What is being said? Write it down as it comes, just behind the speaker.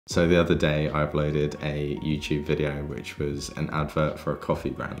So the other day I uploaded a YouTube video which was an advert for a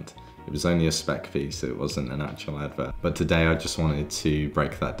coffee brand. It was only a spec piece, it wasn't an actual advert. But today I just wanted to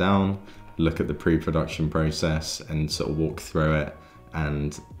break that down, look at the pre-production process and sort of walk through it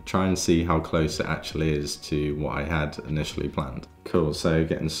and try and see how close it actually is to what I had initially planned. Cool, so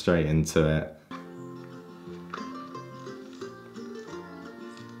getting straight into it.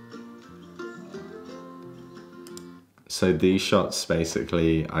 So these shots,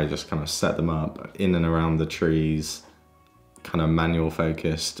 basically, I just kind of set them up in and around the trees, kind of manual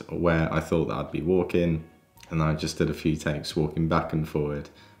focused where I thought that I'd be walking, and I just did a few takes walking back and forward.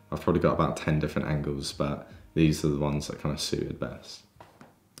 I've probably got about 10 different angles, but these are the ones that kind of suited best.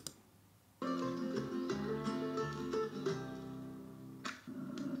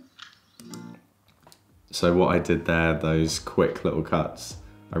 So what I did there, those quick little cuts,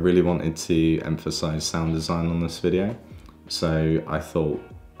 I really wanted to emphasize sound design on this video. So I thought,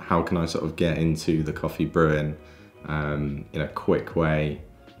 how can I sort of get into the coffee brewing in a quick way?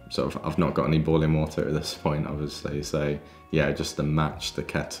 Sort of, I've not got any boiling water at this point, obviously. So yeah, just to match the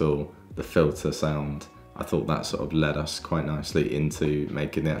kettle, the filter sound, I thought that sort of led us quite nicely into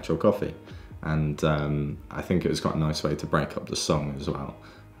making the actual coffee. And I think it was quite a nice way to break up the song as well.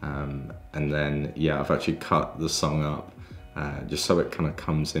 And then, yeah, I've actually cut the song up just so it kind of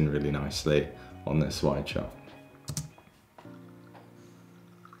comes in really nicely on this wide shot.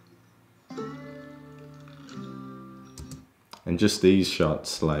 And just these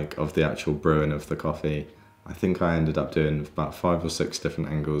shots, like of the actual brewing of the coffee, I think I ended up doing about 5 or 6 different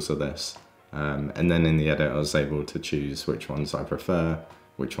angles of this. And then in the edit, I was able to choose which ones I prefer,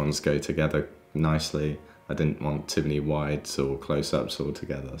 which ones go together nicely. I didn't want too many wides or close-ups all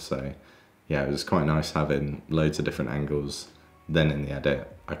together. So yeah, it was quite nice having loads of different angles. Then in the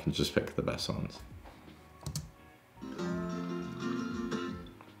edit, I can just pick the best ones.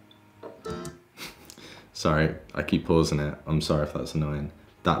 Sorry, I keep pausing it. I'm sorry if that's annoying.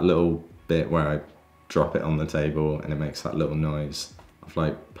 That little bit where I drop it on the table and it makes that little noise, I've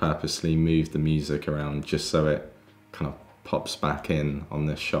like purposely moved the music around just so it kind of pops back in on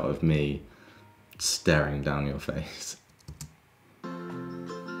this shot of me staring down your face.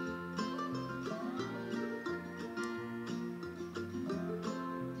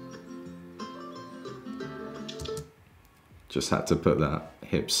 Just had to put that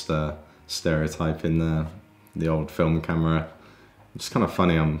hipster stereotype in there, the old film camera. It's kind of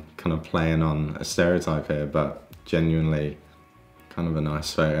funny, I'm kind of playing on a stereotype here, but genuinely kind of a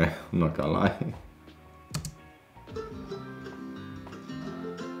nice photo, I'm not gonna lie.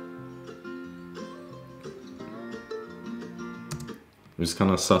 It was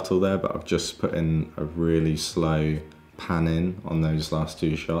kind of subtle there, but I've just put in a really slow pan in on those last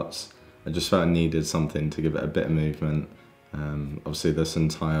 2 shots. I just felt I needed something to give it a bit of movement. Obviously this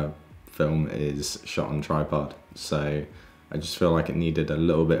entire film is shot on tripod, so I just feel like it needed a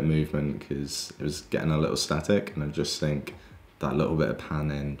little bit of movement because it was getting a little static, and I just think that little bit of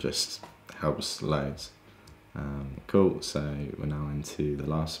pan in just helps loads. Cool, so we're now into the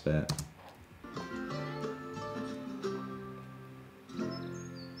last bit.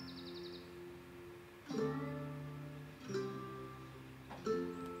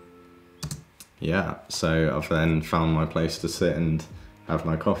 Yeah, so I've then found my place to sit and have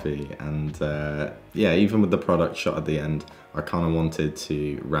my coffee, and yeah, even with the product shot at the end, I kind of wanted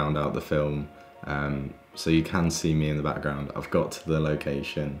to round out the film, so you can see me in the background. I've got to the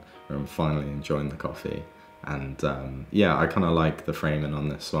location where I'm finally enjoying the coffee, and yeah, I kind of like the framing on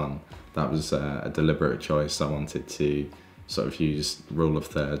this one. That was a deliberate choice. I wanted to sort of use rule of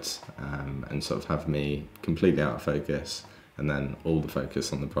thirds and sort of have me completely out of focus and then all the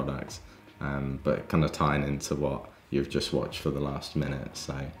focus on the product, but kind of tying into what you've just watched for the last minute.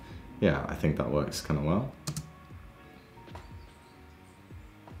 So yeah, I think that works kind of well.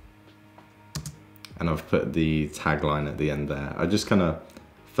 And I've put the tagline at the end there. I just kind of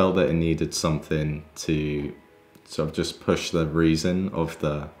felt that it needed something to sort of just push the reason of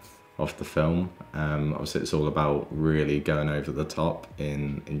the film. Obviously it's all about really going over the top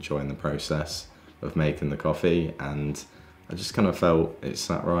in enjoying the process of making the coffee, and I just kind of felt it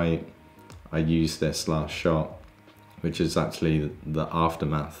sat right. I used this last shot, which is actually the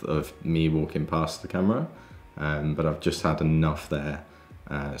aftermath of me walking past the camera, but I've just had enough there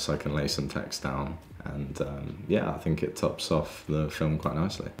so I can lay some text down, and yeah, I think it tops off the film quite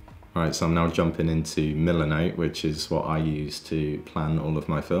nicely. Alright, so I'm now jumping into Milanote, which is what I use to plan all of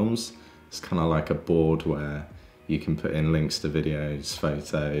my films. It's kind of like a board where you can put in links to videos,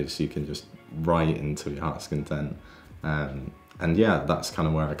 photos, you can just write into your heart's content. And yeah, that's kind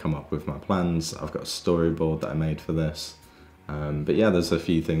of where I come up with my plans. I've got a storyboard that I made for this. But yeah, there's a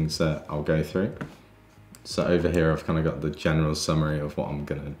few things that I'll go through. So over here I've kind of got the general summary of what I'm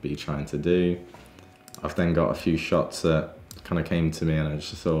going to be trying to do. I've then got a few shots that kind of came to me and I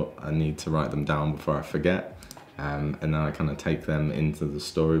just thought I need to write them down before I forget. And then I kind of take them into the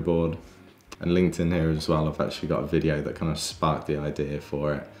storyboard. And linked in here as well, I've actually got a video that kind of sparked the idea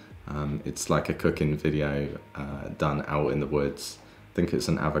for it. It's like a cooking video done out in the woods. I think it's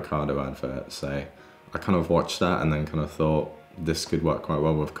an avocado advert, so I kind of watched that and then kind of thought this could work quite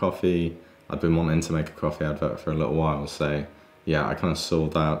well with coffee. I'd been wanting to make a coffee advert for a little while, so yeah, I kind of saw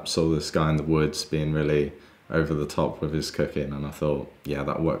this guy in the woods being really over the top with his cooking, and I thought, yeah,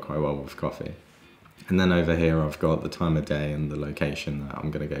 that worked quite well with coffee. And then over here I've got the time of day and the location that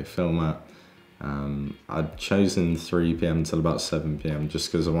I'm going to go film at. I'd chosen 3 PM till about 7 PM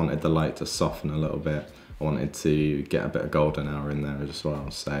just because I wanted the light to soften a little bit. I wanted to get a bit of golden hour in there as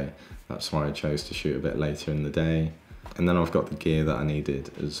well, so that's why I chose to shoot a bit later in the day. And then I've got the gear that I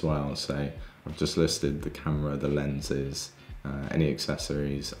needed as well, so I've just listed the camera, the lenses, any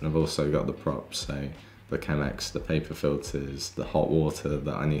accessories, and I've also got the props, so the Chemex, the paper filters, the hot water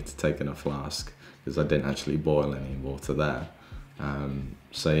that I need to take in a flask, because I didn't actually boil any water there.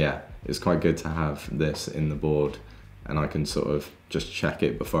 So yeah, it's quite good to have this in the board, and I can sort of just check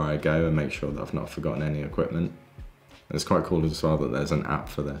it before I go and make sure that I've not forgotten any equipment. And it's quite cool as well that there's an app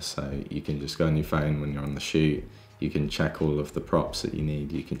for this, so you can just go on your phone when you're on the shoot, you can check all of the props that you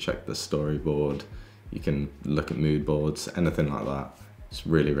need, you can check the storyboard, you can look at mood boards, anything like that. It's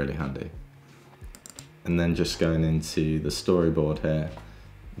really, really handy. And then just going into the storyboard here,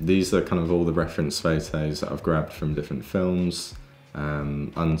 these are kind of all the reference photos that I've grabbed from different films.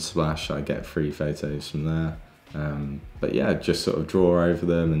 Unsplash, I get free photos from there. But yeah, just sort of draw over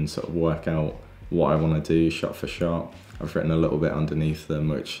them and sort of work out what I want to do shot for shot. I've written a little bit underneath them,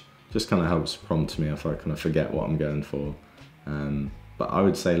 which just kind of helps prompt me if I kind of forget what I'm going for. But I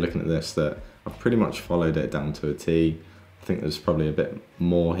would say, looking at this, that I've pretty much followed it down to a T. I think there's probably a bit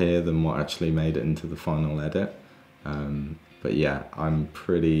more here than what actually made it into the final edit. But yeah, I'm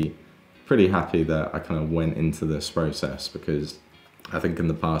pretty happy that I kind of went into this process, because I think in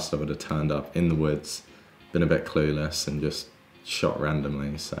the past I would have turned up in the woods, been a bit clueless and just shot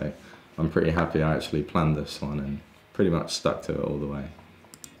randomly. So I'm pretty happy I actually planned this one and pretty much stuck to it all the way.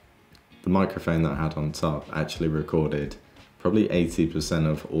 The microphone that I had on top actually recorded probably 80%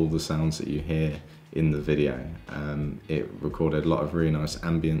 of all the sounds that you hear in the video. It recorded a lot of really nice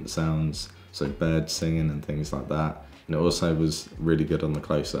ambient sounds, so birds singing and things like that. And it also was really good on the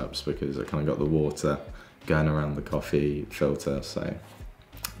close-ups because it kind of got the water going around the coffee filter. So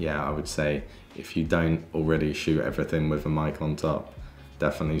yeah, I would say if you don't already shoot everything with a mic on top,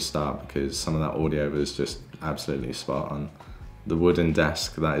 definitely start, because some of that audio was just absolutely spot on. The wooden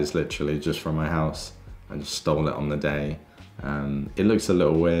desk, that is literally just from my house. I just stole it on the day. It looks a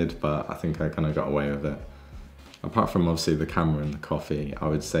little weird, but I think I kind of got away with it. Apart from obviously the camera and the coffee, I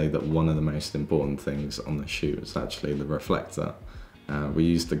would say that one of the most important things on the shoot was actually the reflector. We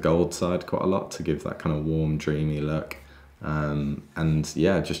used the gold side quite a lot to give that kind of warm, dreamy look. And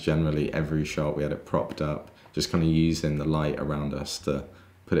yeah, just generally every shot we had it propped up, just kind of using the light around us to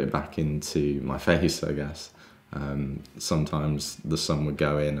put it back into my face, I guess. Sometimes the sun would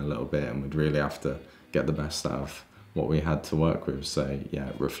go in a little bit and we'd really have to get the best out of what we had to work with. So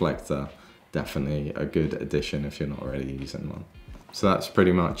yeah, reflector, definitely a good addition if you're not already using one. So that's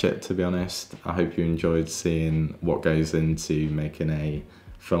pretty much it, to be honest. I hope you enjoyed seeing what goes into making a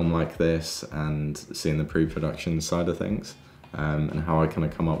film like this and seeing the pre-production side of things, and how I kind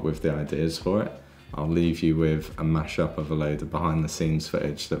of come up with the ideas for it. I'll leave you with a mashup of a load of behind the scenes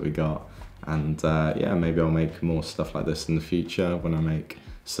footage that we got, and yeah, maybe I'll make more stuff like this in the future when I make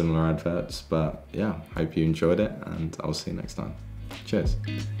similar adverts. But yeah, hope you enjoyed it, and I'll see you next time. Cheers.